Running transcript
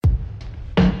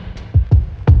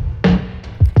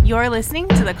You're listening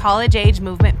to the College Age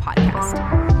Movement Podcast.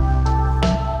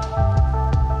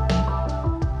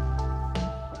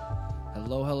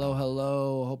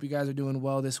 Hello. Hope you guys are doing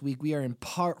well this week. We are in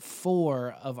part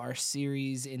 4 of our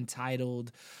series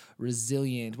entitled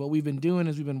Resilient. What we've been doing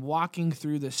is we've been walking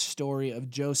through the story of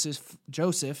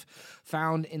Joseph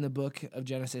found in the book of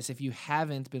Genesis. If you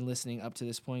haven't been listening up to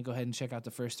this point, go ahead and check out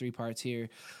the first 3 parts here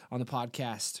on the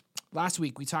podcast. Last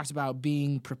week, we talked about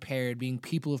being prepared, being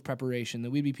people of preparation, that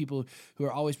we'd be people who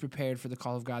are always prepared for the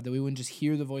call of God, that we wouldn't just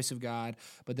hear the voice of God,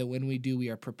 but that when we do, we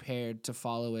are prepared to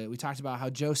follow it. We talked about how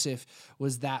Joseph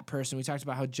was that person. We talked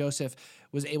about how Joseph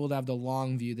was able to have the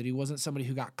long view, that he wasn't somebody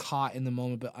who got caught in the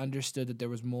moment, but understood that there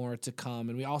was more to come.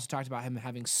 And we also talked about him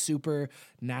having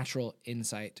supernatural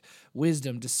insight,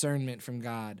 wisdom, discernment from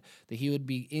God, that he would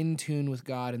be in tune with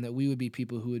God, and that we would be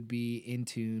people who would be in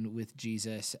tune with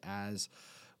Jesus as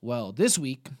well. This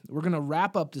week, we're going to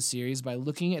wrap up the series by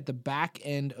looking at the back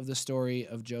end of the story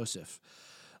of Joseph.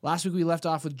 Last week, we left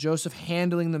off with Joseph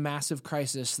handling the massive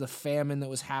crisis, the famine that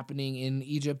was happening in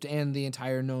Egypt and the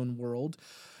entire known world.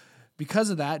 Because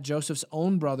of that, Joseph's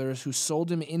own brothers, who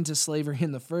sold him into slavery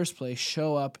in the first place,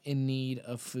 show up in need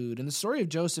of food. And the story of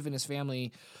Joseph and his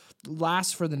family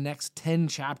lasts for the next 10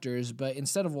 chapters, but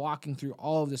instead of walking through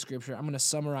all of the scripture, I'm going to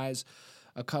summarize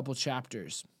a couple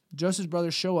chapters. Joseph's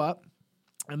brothers show up,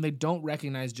 and they don't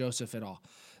recognize Joseph at all.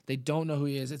 They don't know who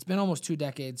he is. It's been almost 2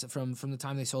 decades from the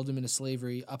time they sold him into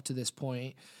slavery up to this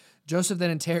point. Joseph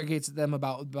then interrogates them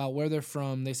about where they're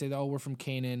from. They say, oh, we're from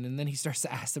Canaan. And then he starts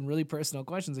to ask them really personal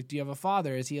questions like, do you have a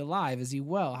father? Is he alive? Is he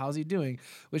well? How's he doing?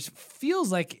 Which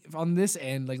feels like on this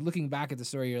end, like looking back at the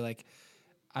story, you're like,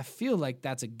 I feel like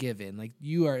that's a given. Like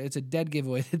it's a dead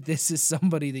giveaway that this is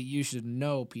somebody that you should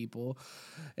know, people.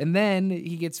 And then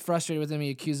he gets frustrated with them.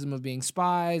 He accuses them of being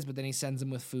spies, but then he sends them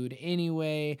with food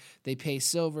anyway. They pay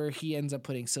silver. He ends up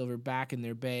putting silver back in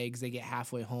their bags. They get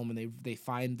halfway home and they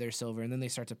find their silver, and then they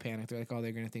start to panic. They're like, oh,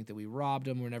 they're going to think that we robbed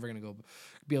them. We're never going to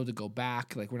be able to go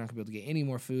back. Like, we're not going to be able to get any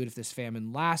more food if this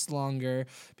famine lasts longer,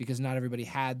 because not everybody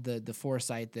had the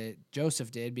foresight that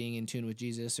Joseph did, being in tune with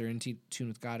Jesus, or in tune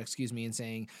with God, and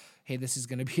saying, hey, this is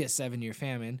going to be a 7-year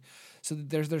famine. So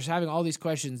they're having all these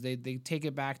questions. They take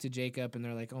it back to Jacob, and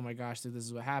they're like, oh my gosh, this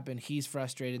is what happened. He's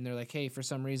frustrated, and they're like, hey, for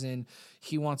some reason,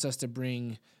 he wants us to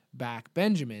bring back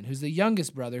Benjamin, who's the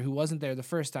youngest brother, who wasn't there the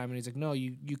first time. And he's like, no,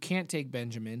 you can't take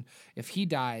Benjamin. If he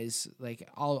dies, like,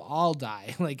 I'll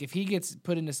die. Like, if he gets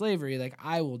put into slavery, like,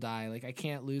 I will die. Like, I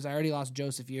can't lose. I already lost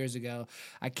Joseph years ago.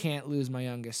 I can't lose my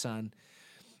youngest son.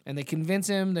 And they convince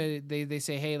him. They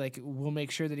say, hey, like, we'll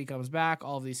make sure that he comes back.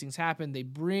 All of these things happen. They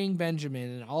bring Benjamin,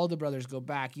 and all the brothers go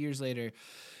back years later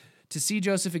to see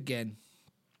Joseph again,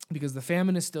 because the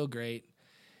famine is still great.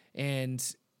 And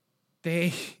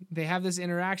they have this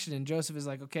interaction, and Joseph is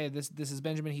like, okay, this is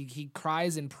Benjamin. He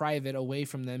cries in private away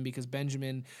from them, because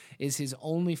Benjamin is his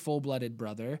only full-blooded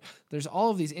brother. There's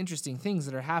all of these interesting things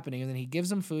that are happening, and then he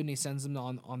gives them food, and he sends them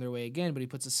on their way again, but he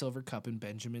puts a silver cup in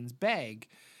Benjamin's bag.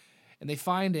 And they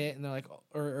find it, and they're like,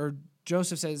 or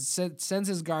Joseph sends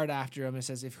his guard after him and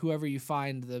says, if whoever you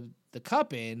find the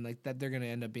cup in, like, that they're going to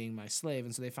end up being my slave.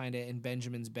 And so they find it in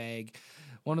Benjamin's bag.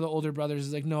 One of the older brothers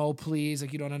is like, no, please,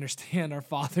 like, you don't understand. Our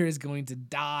father is going to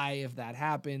die if that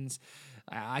happens.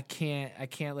 I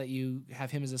can't let you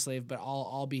have him as a slave, but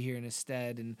I'll be here in his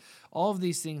stead. And all of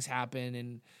these things happen,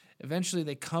 and eventually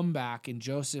they come back, and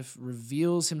Joseph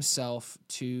reveals himself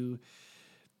to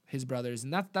his brothers.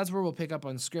 And that's where we'll pick up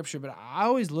on scripture. But I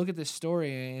always look at this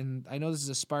story, and I know this is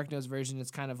a SparkNotes version.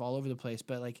 It's kind of all over the place,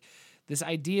 but like this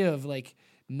idea of like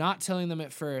not telling them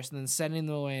at first and then sending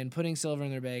them away and putting silver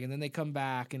in their bag. And then they come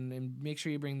back and make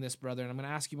sure you bring this brother, and I'm going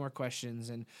to ask you more questions.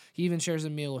 And he even shares a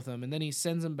meal with them, and then he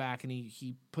sends them back, and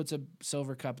he puts a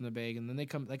silver cup in the bag. And then they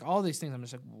come, like, all these things. I'm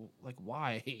just like,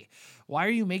 why are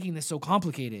you making this so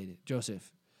complicated,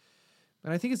 Joseph?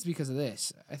 And I think it's because of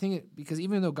this. Because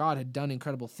even though God had done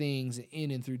incredible things in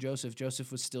and through Joseph,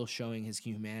 Joseph was still showing his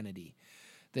humanity.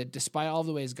 That despite all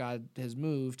the ways God has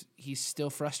moved, he's still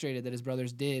frustrated that his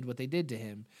brothers did what they did to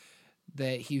him.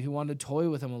 That he wanted to toy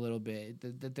with him a little bit.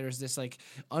 That there's this like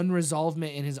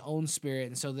unresolvement in his own spirit.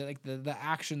 And so that like the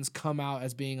actions come out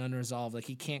as being unresolved. Like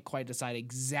he can't quite decide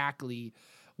exactly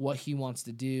what he wants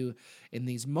to do in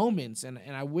these moments. And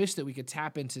I wish that we could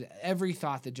tap into every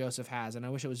thought that Joseph has, and I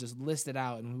wish it was just listed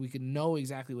out and we could know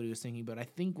exactly what he was thinking. But I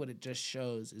think what it just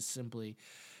shows is simply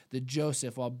that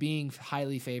Joseph, while being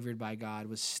highly favored by God,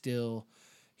 was still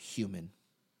human.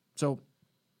 So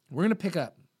we're going to pick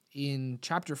up in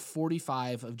chapter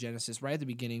 45 of Genesis, right at the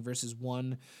beginning, verses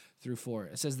 1 through 4.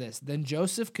 It says this: Then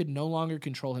Joseph could no longer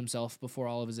control himself before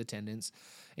all of his attendants,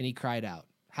 and he cried out,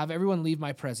 "Have everyone leave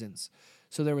my presence."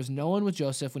 So there was no one with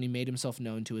Joseph when he made himself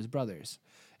known to his brothers.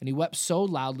 And he wept so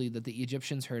loudly that the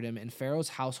Egyptians heard him, and Pharaoh's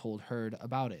household heard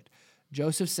about it.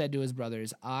 Joseph said to his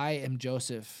brothers, I am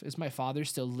Joseph. Is my father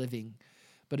still living?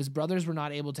 But his brothers were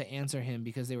not able to answer him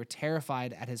because they were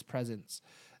terrified at his presence.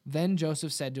 Then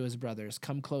Joseph said to his brothers,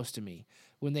 come close to me.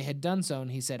 When they had done so,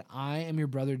 he said, I am your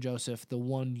brother Joseph, the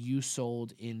one you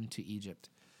sold into Egypt.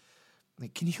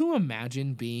 Like, can you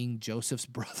imagine being Joseph's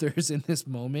brothers in this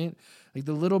moment? Like,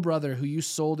 the little brother who you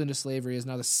sold into slavery is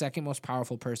now the second most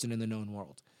powerful person in the known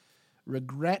world.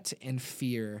 Regret and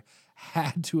fear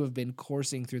had to have been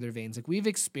coursing through their veins. Like, we've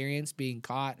experienced being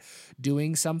caught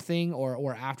doing something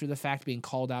or after the fact being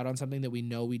called out on something that we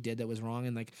know we did that was wrong.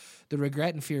 And like the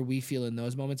regret and fear we feel in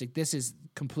those moments, like this is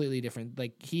completely different.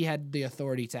 Like he had the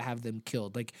authority to have them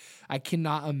killed. Like I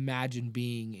cannot imagine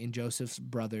being in Joseph's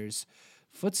brothers'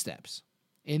 footsteps.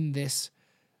 In this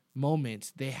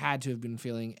moment, they had to have been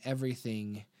feeling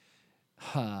everything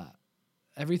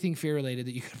fear related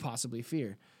that you could possibly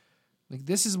fear. Like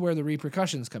this is where the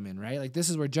repercussions come in, right? Like this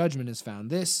is where judgment is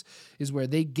found. This is where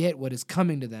they get what is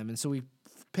coming to them. And so we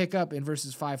pick up in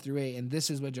verses 5-8, and this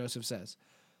is what Joseph says.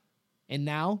 And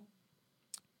now,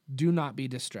 do not be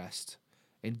distressed,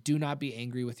 and do not be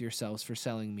angry with yourselves for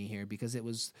selling me here, because it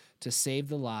was to save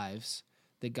the lives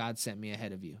that God sent me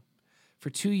ahead of you. For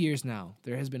 2 years now,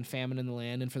 there has been famine in the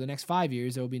land, and for the next 5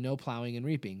 years, there will be no plowing and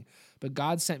reaping. But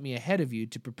God sent me ahead of you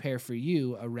to prepare for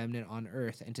you a remnant on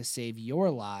earth and to save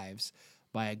your lives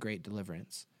by a great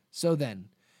deliverance. So then,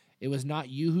 it was not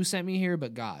you who sent me here,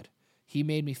 but God. He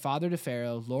made me father to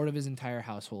Pharaoh, lord of his entire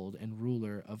household, and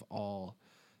ruler of all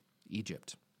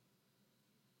Egypt.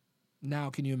 Now,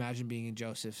 can you imagine being in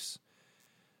Joseph's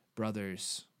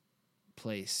brother's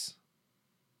place?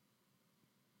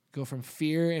 Go from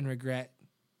fear and regret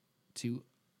to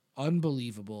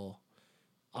unbelievable,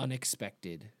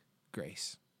 unexpected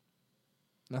grace.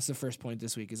 That's the first point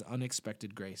this week, is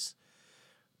unexpected grace.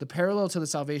 The parallel to the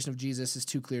salvation of Jesus is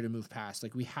too clear to move past.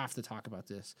 Like, we have to talk about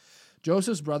this.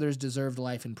 Joseph's brothers deserved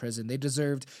life in prison. They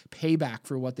deserved payback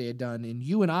for what they had done. And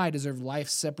you and I deserve life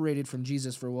separated from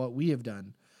Jesus for what we have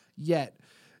done. Yet,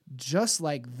 just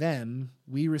like them,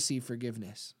 we receive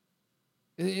forgiveness.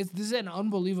 This is an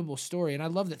unbelievable story, and I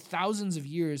love that thousands of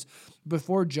years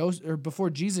before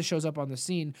Jesus shows up on the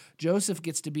scene, Joseph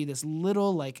gets to be this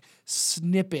little like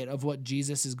snippet of what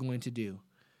Jesus is going to do.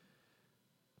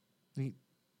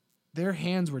 Their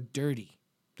hands were dirty.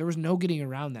 There was no getting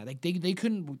around that. Like they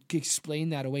couldn't explain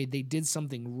that away. They did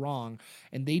something wrong,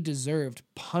 and they deserved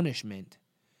punishment,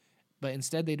 but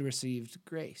instead they received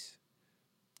grace.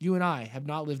 You and I have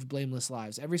not lived blameless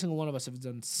lives. Every single one of us have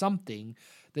done something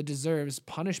that deserves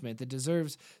punishment, that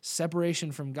deserves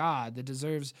separation from God, that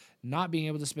deserves not being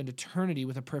able to spend eternity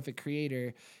with a perfect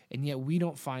creator, and yet we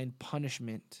don't find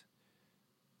punishment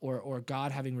or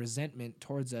God having resentment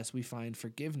towards us. We find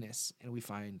forgiveness and we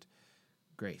find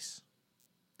grace.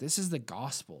 This is the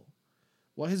gospel.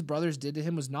 What his brothers did to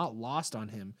him was not lost on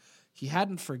him. He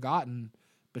hadn't forgotten,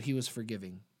 but he was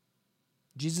forgiving.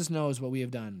 Jesus knows what we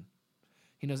have done.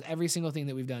 He knows every single thing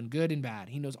that we've done, good and bad.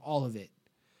 He knows all of it.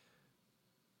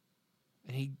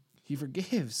 And he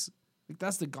forgives. Like,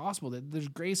 that's the gospel, that there's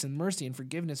grace and mercy and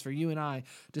forgiveness for you and I,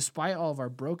 despite all of our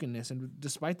brokenness and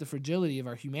despite the fragility of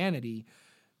our humanity.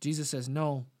 Jesus says,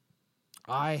 no,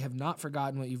 I have not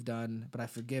forgotten what you've done, but I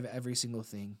forgive every single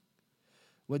thing.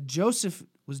 What Joseph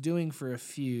was doing for a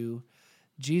few,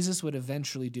 Jesus would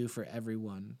eventually do for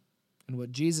everyone. And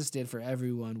what Jesus did for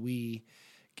everyone, we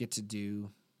get to do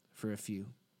for a few.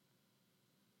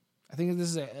 I think this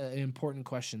is an important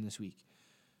question this week.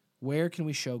 Where can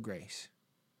we show grace?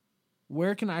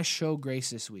 Where can I show grace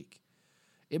this week?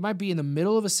 It might be in the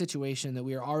middle of a situation that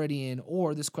we are already in,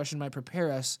 or this question might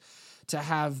prepare us to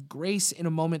have grace in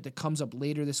a moment that comes up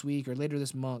later this week or later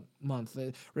this month.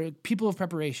 People of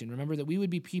preparation. Remember that we would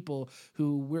be people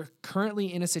who we're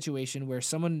currently in a situation where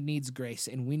someone needs grace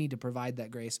and we need to provide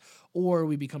that grace. Or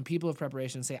we become people of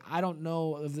preparation and say, I don't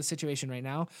know of the situation right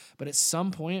now, but at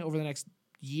some point over the next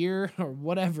year or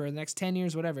whatever, the next 10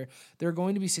 years, whatever, there are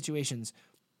going to be situations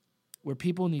where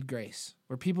people need grace,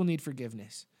 where people need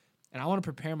forgiveness. And I want to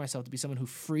prepare myself to be someone who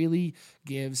freely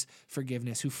gives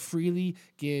forgiveness, who freely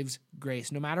gives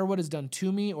grace. No matter what is done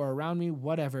to me or around me,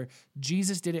 whatever,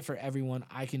 Jesus did it for everyone.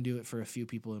 I can do it for a few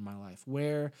people in my life.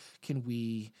 Where can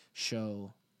we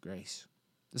show grace?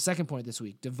 The second point this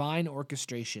week, divine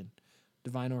orchestration.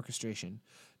 Divine orchestration.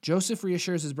 Joseph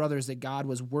reassures his brothers that God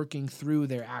was working through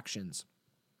their actions.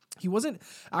 He wasn't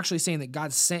actually saying that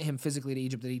God sent him physically to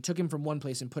Egypt, that he took him from one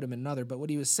place and put him in another. But what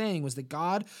he was saying was that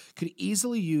God could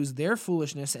easily use their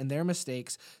foolishness and their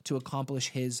mistakes to accomplish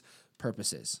his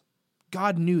purposes.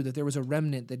 God knew that there was a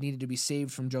remnant that needed to be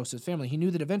saved from Joseph's family. He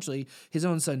knew that eventually his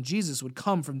own son Jesus would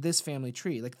come from this family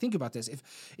tree. Like, think about this.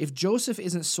 If Joseph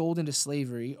isn't sold into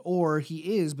slavery, or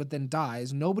he is but then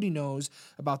dies, nobody knows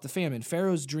about the famine.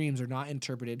 Pharaoh's dreams are not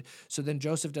interpreted, so then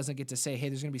Joseph doesn't get to say, hey,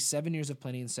 there's going to be 7 years of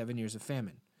plenty and 7 years of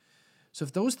famine. So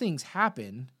if those things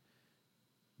happen,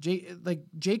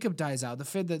 Jacob dies out,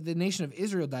 the nation of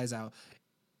Israel dies out,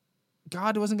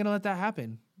 God wasn't going to let that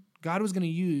happen. God was going to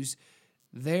use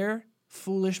their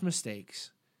foolish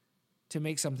mistakes to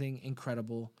make something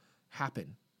incredible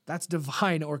happen. That's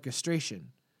divine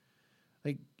orchestration.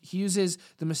 Like, he uses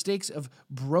the mistakes of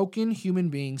broken human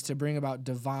beings to bring about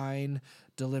divine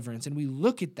deliverance. And we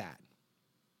look at that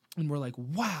and we're like,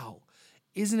 wow,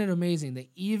 isn't it amazing that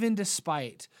even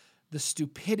despite the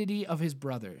stupidity of his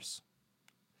brothers,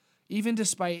 even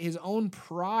despite his own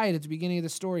pride at the beginning of the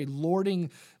story, lording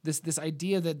this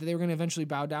idea that they were going to eventually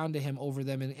bow down to him over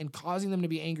them and causing them to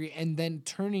be angry and then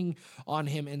turning on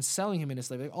him and selling him into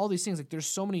slavery. Like, all these things, like, there's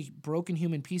so many broken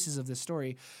human pieces of this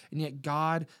story, and yet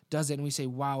God does it, and we say,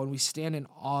 wow, and we stand in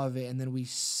awe of it, and then we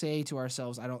say to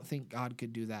ourselves, I don't think God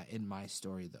could do that in my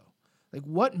story, though. Like,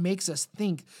 what makes us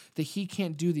think that he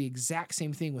can't do the exact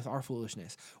same thing with our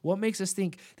foolishness? What makes us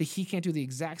think that he can't do the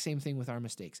exact same thing with our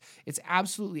mistakes? It's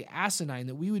absolutely asinine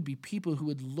that we would be people who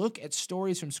would look at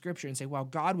stories from Scripture and say, wow,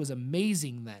 God was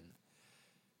amazing then.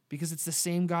 Because it's the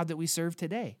same God that we serve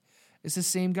today. It's the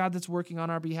same God that's working on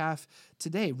our behalf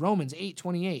today. Romans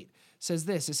 8:28 says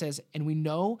this. It says, and we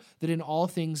know that in all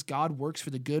things God works for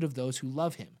the good of those who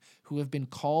love him, who have been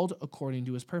called according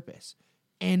to his purpose.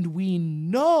 And we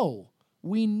know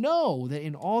that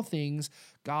in all things,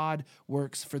 God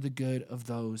works for the good of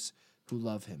those who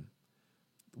love him.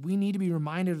 We need to be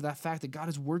reminded of that fact that God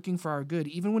is working for our good.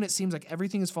 Even when it seems like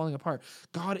everything is falling apart,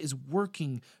 God is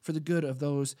working for the good of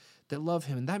those that love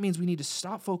him. And that means we need to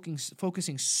stop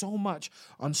focusing so much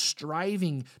on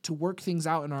striving to work things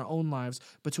out in our own lives,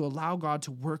 but to allow God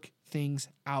to work things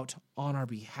out on our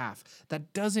behalf.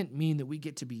 That doesn't mean that we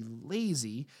get to be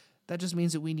lazy. That just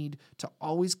means that we need to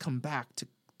always come back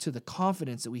to the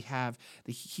confidence that we have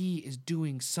that he is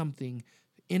doing something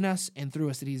in us and through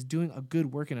us, that he's doing a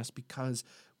good work in us because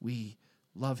we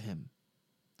love him.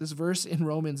 This verse in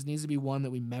Romans needs to be one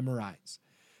that we memorize.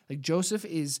 Like, Joseph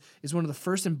is one of the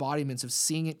first embodiments of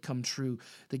seeing it come true,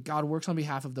 that God works on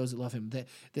behalf of those that love him, that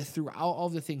throughout all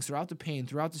the things, throughout the pain,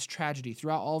 throughout this tragedy,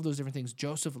 throughout all of those different things,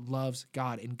 Joseph loves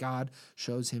God and God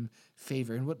shows him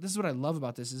favor. And this is what I love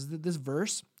about this, is that this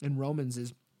verse in Romans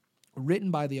is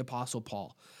written by the Apostle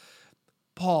Paul.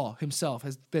 Paul himself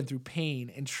has been through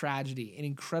pain and tragedy and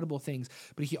incredible things,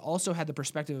 but he also had the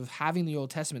perspective of having the Old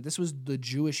Testament. This was the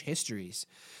Jewish histories.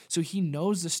 So he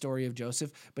knows the story of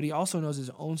Joseph, but he also knows his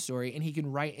own story, and he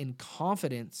can write in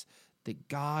confidence that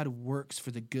God works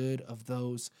for the good of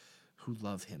those who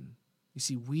love him. You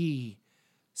see, we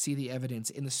see the evidence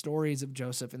in the stories of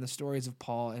Joseph, in the stories of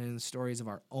Paul, and in the stories of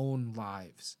our own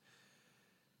lives.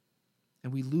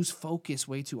 And we lose focus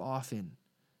way too often.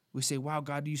 We say, wow,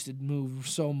 God used to move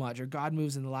so much, or God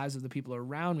moves in the lives of the people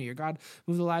around me, or God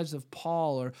moved the lives of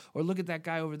Paul, or look at that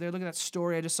guy over there, look at that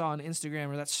story I just saw on Instagram,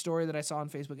 or that story that I saw on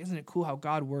Facebook. Isn't it cool how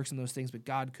God works in those things? But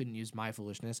God couldn't use my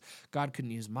foolishness. God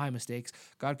couldn't use my mistakes.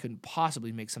 God couldn't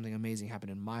possibly make something amazing happen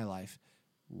in my life.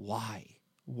 Why?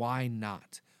 Why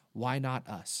not? Why not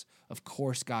us? Of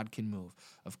course God can move.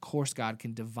 Of course God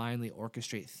can divinely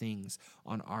orchestrate things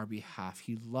on our behalf.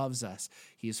 He loves us.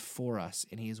 He is for us,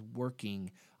 and he is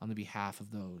working on the behalf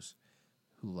of those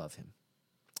who love him.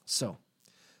 So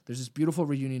there's this beautiful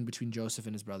reunion between Joseph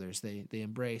and his brothers. They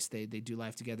embrace, they do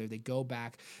life together. They go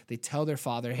back. They tell their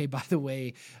father, hey, by the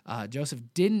way, Joseph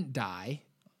didn't die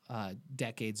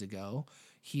decades ago.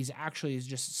 He's actually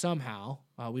just somehow,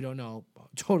 we don't know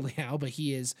totally how, but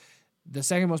he is the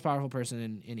second most powerful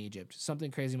person in Egypt.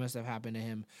 Something crazy must have happened to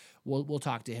him. We'll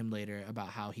talk to him later about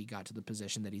how he got to the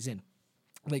position that he's in.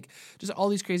 Like, just all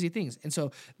these crazy things. And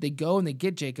so they go and they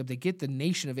get Jacob. They get the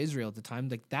nation of Israel at the time.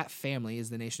 Like, that family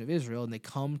is the nation of Israel. And they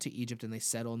come to Egypt and they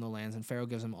settle in the lands. And Pharaoh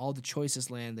gives them all the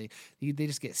choicest land. They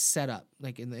just get set up,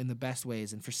 like, in the best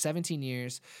ways. And for 17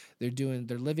 years, they're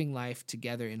living life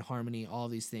together in harmony, all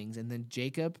these things. And then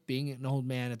Jacob, being an old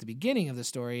man at the beginning of the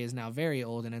story, is now very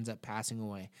old and ends up passing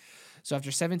away. So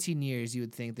after 17 years, you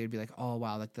would think they'd be like, oh,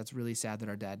 wow, like, that's really sad that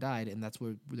our dad died, and that's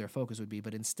where their focus would be.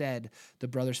 But instead, the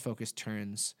brothers' focus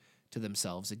turns to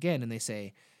themselves again, and they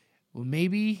say, well,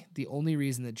 maybe the only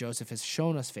reason that Joseph has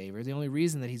shown us favor, the only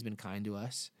reason that he's been kind to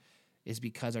us, is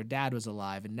because our dad was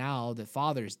alive, and now that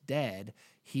father's dead,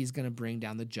 he's going to bring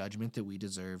down the judgment that we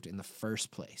deserved in the first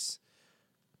place.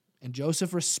 And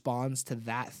Joseph responds to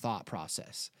that thought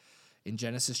process in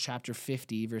Genesis chapter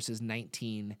 50, verses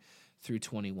 19 through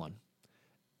 21.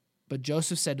 But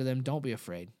Joseph said to them, "Don't be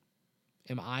afraid.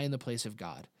 Am I in the place of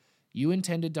God? You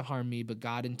intended to harm me, but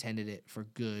God intended it for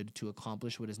good to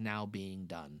accomplish what is now being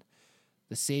done,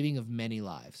 the saving of many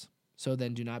lives. So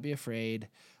then do not be afraid.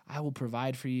 I will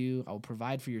provide for you. I will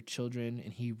provide for your children."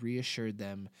 And he reassured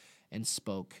them and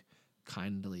spoke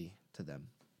kindly to them.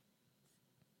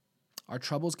 Our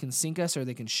troubles can sink us or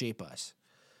they can shape us.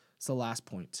 It's the last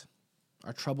point.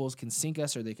 Our troubles can sink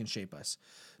us or they can shape us.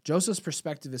 Joseph's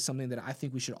perspective is something that I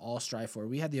think we should all strive for.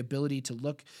 He had the ability to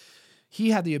look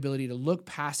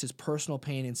past his personal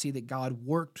pain and see that God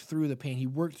worked through the pain. He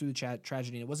worked through the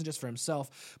tragedy. And it wasn't just for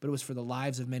himself, but it was for the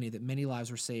lives of many, that many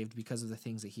lives were saved because of the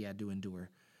things that he had to endure.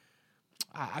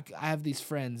 I have these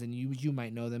friends, and you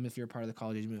might know them if you're a part of the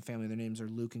College Age Movement family. Their names are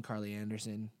Luke and Carly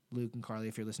Anderson. Luke and Carly,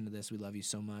 if you're listening to this, we love you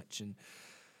so much. And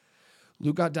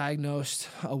Luke got diagnosed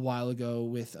a while ago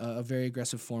with a very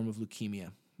aggressive form of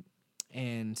leukemia.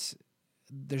 And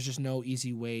there's just no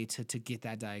easy way to get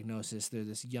that diagnosis. They're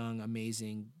this young,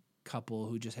 amazing couple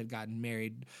who just had gotten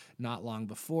married not long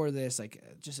before this.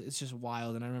 It's just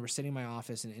wild. And I remember sitting in my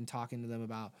office and talking to them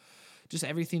about just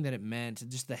everything that it meant,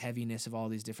 just the heaviness of all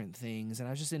these different things. And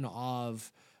I was just in awe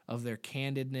of their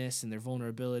candidness and their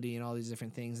vulnerability and all these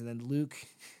different things. And then Luke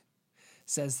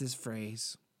says this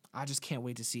phrase, "I just can't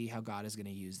wait to see how God is going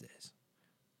to use this.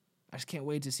 I just can't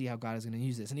wait to see how God is going to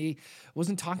use this." And he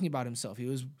wasn't talking about himself. He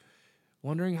was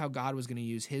wondering how God was going to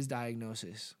use his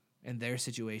diagnosis and their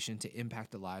situation to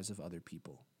impact the lives of other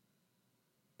people.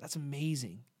 That's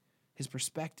amazing. His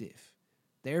perspective,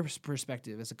 their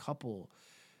perspective as a couple,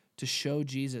 to show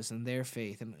Jesus and their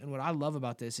faith. And what I love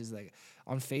about this is, like,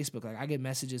 on Facebook, like, I get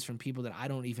messages from people that I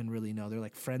don't even really know. They're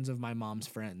like friends of my mom's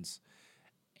friends.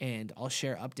 And I'll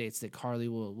share updates that Carly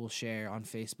will share on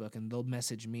Facebook, and they'll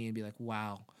message me and be like,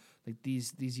 "Wow, like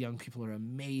these young people are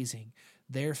amazing.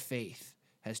 Their faith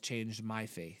has changed my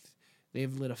faith.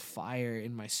 They've lit a fire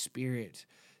in my spirit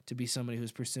to be somebody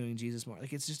who's pursuing Jesus more."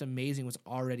 Like, it's just amazing what's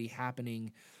already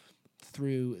happening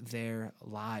through their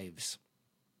lives.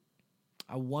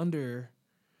 I wonder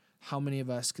how many of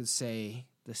us could say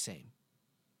the same.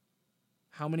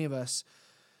 How many of us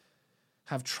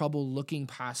have trouble looking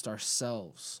past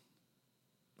ourselves?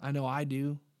 I know I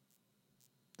do.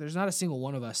 There's not a single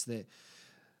one of us that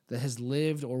has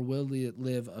lived or will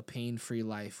live a pain-free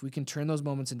life. We can turn those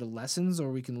moments into lessons,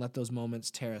 or we can let those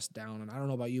moments tear us down. And I don't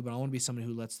know about you, but I want to be somebody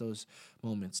who lets those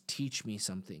moments teach me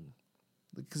something.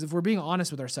 Because if we're being honest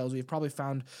with ourselves, we've probably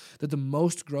found that the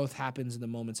most growth happens in the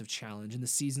moments of challenge, in the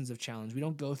seasons of challenge. We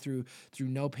don't go through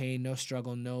no pain, no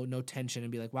struggle, no tension,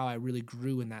 and be like, "Wow, I really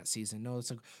grew in that season." No,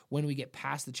 it's like when we get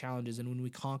past the challenges and when we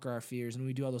conquer our fears and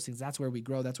we do all those things, that's where we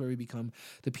grow. That's where we become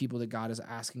the people that God is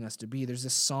asking us to be. There's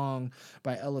this song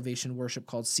by Elevation Worship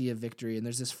called "Sea of Victory," and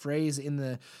there's this phrase in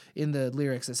the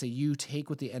lyrics that say, "You take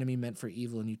what the enemy meant for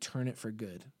evil and you turn it for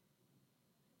good."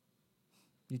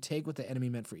 You take what the enemy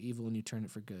meant for evil and you turn it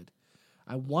for good.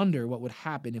 I wonder what would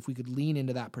happen if we could lean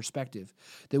into that perspective,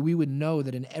 that we would know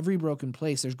that in every broken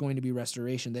place there's going to be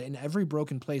restoration, that in every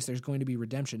broken place there's going to be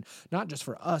redemption, not just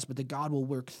for us, but that God will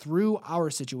work through our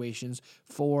situations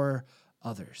for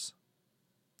others.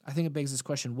 I think it begs this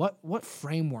question, what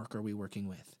framework are we working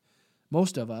with?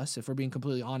 Most of us, if we're being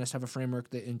completely honest, have a framework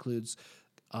that includes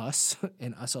us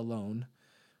and us alone.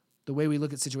 The way we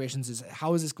look at situations is,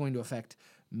 how is this going to affect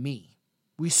me?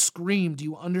 We scream, "Do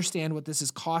you understand what this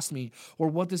has cost me, or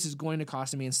what this is going to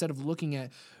cost me?" instead of looking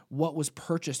at what was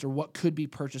purchased or what could be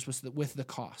purchased with the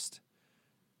cost.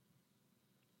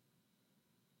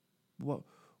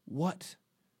 What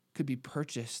could be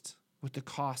purchased with the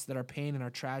cost that our pain and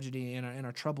our tragedy and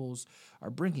our troubles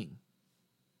are bringing?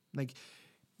 Like,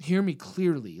 hear me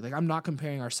clearly. Like, I'm not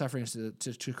comparing our sufferings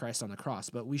to Christ on the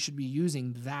cross, but we should be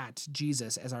using that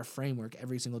Jesus as our framework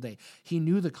every single day. He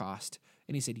knew the cost,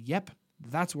 and he said, "Yep,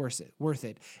 that's worth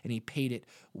it," and he paid it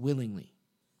willingly.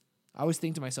 I always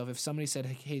think to myself, if somebody said,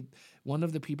 "Hey, one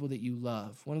of the people that you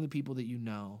love, one of the people that you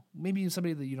know, maybe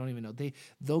somebody that you don't even know,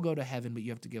 they'll go to heaven, but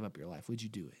you have to give up your life," would you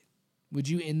do it? Would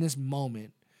you, in this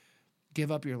moment,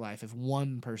 give up your life if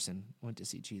one person went to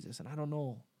see Jesus? And I don't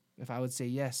know if I would say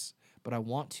yes, but I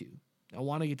want to. I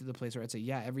want to get to the place where I'd say,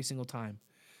 yeah, every single time.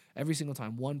 Every single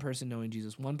time, one person knowing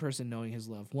Jesus, one person knowing his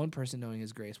love, one person knowing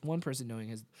his grace, one person knowing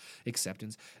his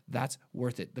acceptance, that's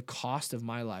worth it. The cost of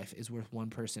my life is worth one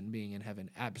person being in heaven,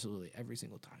 absolutely, every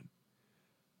single time.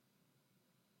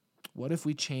 What if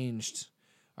we changed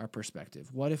our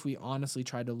perspective? What if we honestly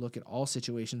tried to look at all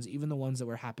situations, even the ones that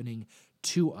were happening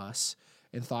to us,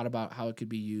 and thought about how it could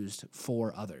be used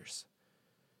for others?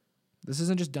 This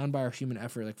isn't just done by our human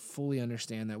effort. Like, fully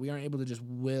understand that we aren't able to just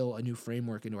will a new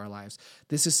framework into our lives.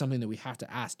 This is something that we have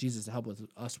to ask Jesus to help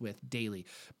us with daily.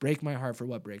 Break my heart for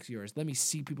what breaks yours. Let me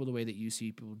see people the way that you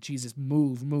see people. Jesus,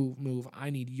 move. I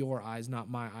need your eyes, not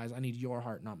my eyes. I need your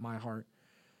heart, not my heart.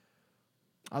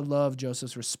 I love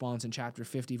Joseph's response in chapter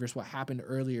 50 versus what happened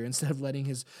earlier. Instead of letting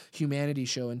his humanity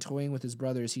show and toying with his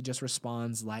brothers, he just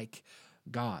responds like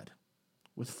God,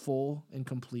 with full and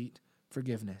complete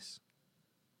forgiveness.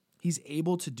 He's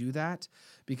able to do that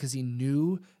because he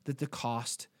knew that the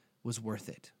cost was worth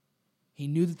it. He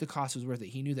knew that the cost was worth it.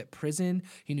 He knew that prison,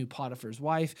 he knew Potiphar's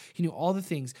wife, he knew all the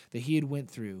things that he had went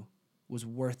through was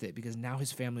worth it because now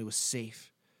his family was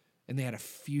safe and they had a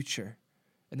future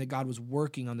and that God was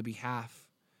working on the behalf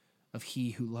of he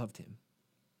who loved him.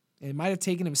 And it might have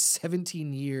taken him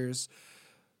 17 years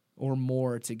or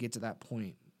more to get to that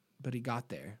point, but he got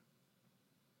there.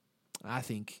 I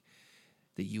think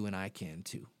that you and I can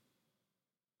too.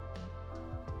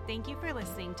 Thank you for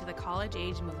listening to the College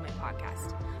Age Movement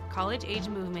podcast. College Age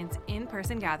Movement's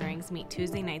in-person gatherings meet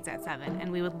Tuesday nights at 7,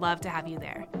 and we would love to have you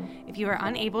there. If you are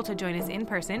unable to join us in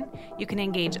person, you can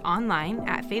engage online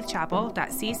at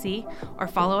faithchapel.cc or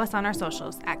follow us on our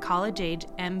socials at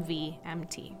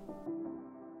collegeagemvmt.